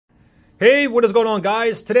Hey, what is going on,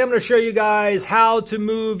 guys? Today I'm going to show you guys how to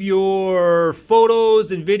move your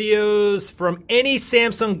photos and videos from any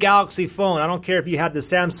Samsung Galaxy phone. I don't care if you have the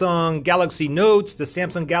Samsung Galaxy Notes, the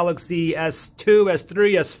Samsung Galaxy S2,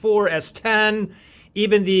 S3, S4, S10,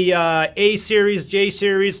 even the A series, J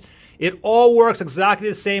series. It all works exactly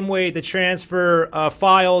the same way to transfer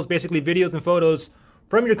files, basically videos and photos,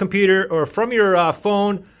 from your computer or from your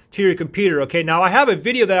phone to your computer. Okay, now I have a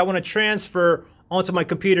video that I want to transfer onto my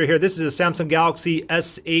computer here. This is a Samsung Galaxy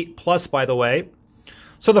S8 Plus, by the way.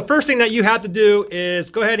 So the first thing that you have to do is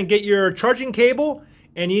go ahead and get your charging cable,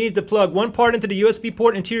 and you need to plug one part into the USB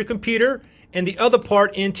port into your computer and the other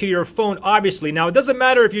part into your phone, obviously. Now, it doesn't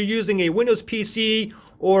matter if you're using a Windows PC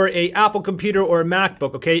or a Apple computer or a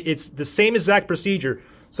MacBook, okay? It's the same exact procedure.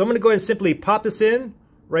 So I'm gonna go ahead and simply pop this in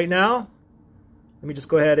right now. Let me just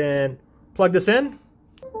go ahead and plug this in.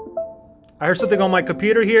 I heard something on my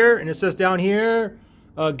computer here, and it says down here,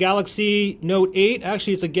 Galaxy Note 8.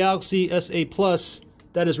 Actually, it's a Galaxy S8 Plus.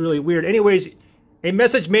 That is really weird. Anyways, a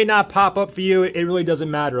message may not pop up for you. It really doesn't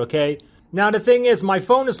matter, okay? Now, the thing is, my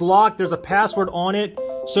phone is locked. There's a password on it,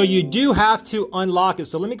 so you do have to unlock it.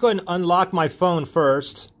 So let me go ahead and unlock my phone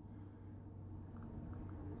first.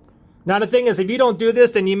 Now, the thing is, if you don't do this,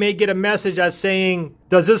 then you may get a message that's saying,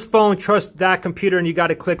 does this phone trust that computer? And you got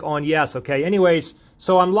to click on yes, okay? Anyways,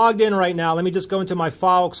 so I'm logged in right now. Let me just go into my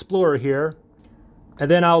File Explorer here. And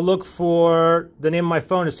then I'll look for the name of my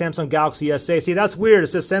phone is Samsung Galaxy S8. See, that's weird. It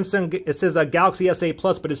says Samsung, it says a Galaxy S8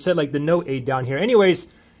 Plus, but it said like the Note 8 down here. Anyways,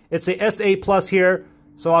 it's a S8 Plus here.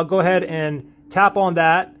 So I'll go ahead and tap on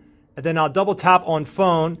that. And then I'll double tap on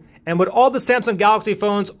phone. And with all the Samsung Galaxy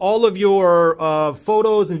phones, all of your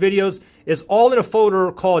photos and videos is all in a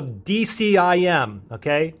folder called DCIM,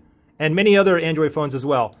 okay? And many other Android phones as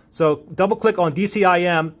well. So double click on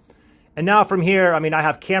DCIM. And now from here, I mean, I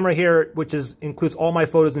have camera here, which includes all my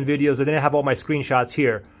photos and videos, and then I have all my screenshots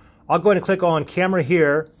here. I'll go ahead and click on camera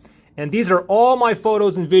here. And these are all my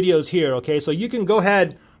photos and videos here, okay? So you can go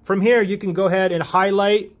ahead, from here, you can go ahead and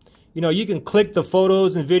highlight. You know, you can click the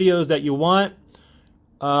photos and videos that you want.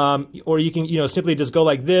 Or you can, simply just go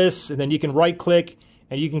like this, and then you can right click,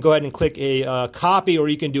 and you can go ahead and click a copy, or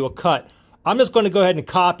you can do a cut. I'm just going to go ahead and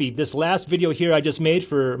copy this last video here I just made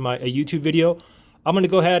for a YouTube video. I'm going to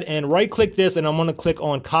go ahead and right click this, and I'm going to click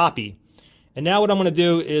on copy. And now what I'm going to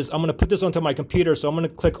do is I'm going to put this onto my computer. So I'm going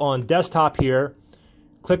to click on desktop here,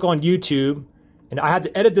 click on YouTube, and I had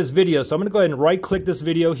to edit this video. So I'm going to go ahead and right click this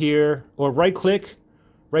video here, or right click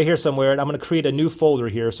right here somewhere, and I'm going to create a new folder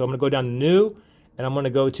here. So I'm going to go down to new, and I'm going to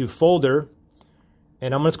go to folder,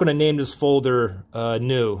 and I'm just going to name this folder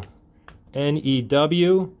new,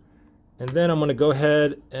 N-E-W. And then I'm going to go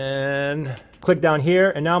ahead and click down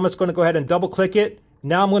here. And now I'm just going to go ahead and double click it.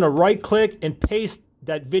 Now I'm going to right click and paste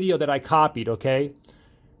that video that I copied, okay?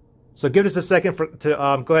 So give us a second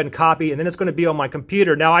to go ahead and copy, and then it's going to be on my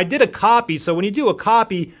computer. Now I did a copy, so when you do a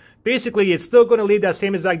copy, basically it's still going to leave that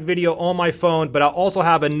same exact video on my phone, but I'll also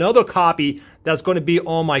have another copy that's going to be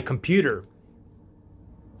on my computer.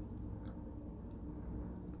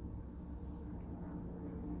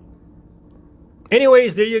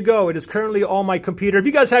 Anyways, there you go. It is currently on my computer. If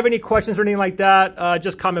you guys have any questions or anything like that,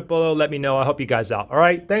 just comment below. Let me know. I'll help you guys out. All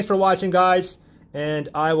right. Thanks for watching, guys. And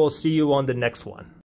I will see you on the next one.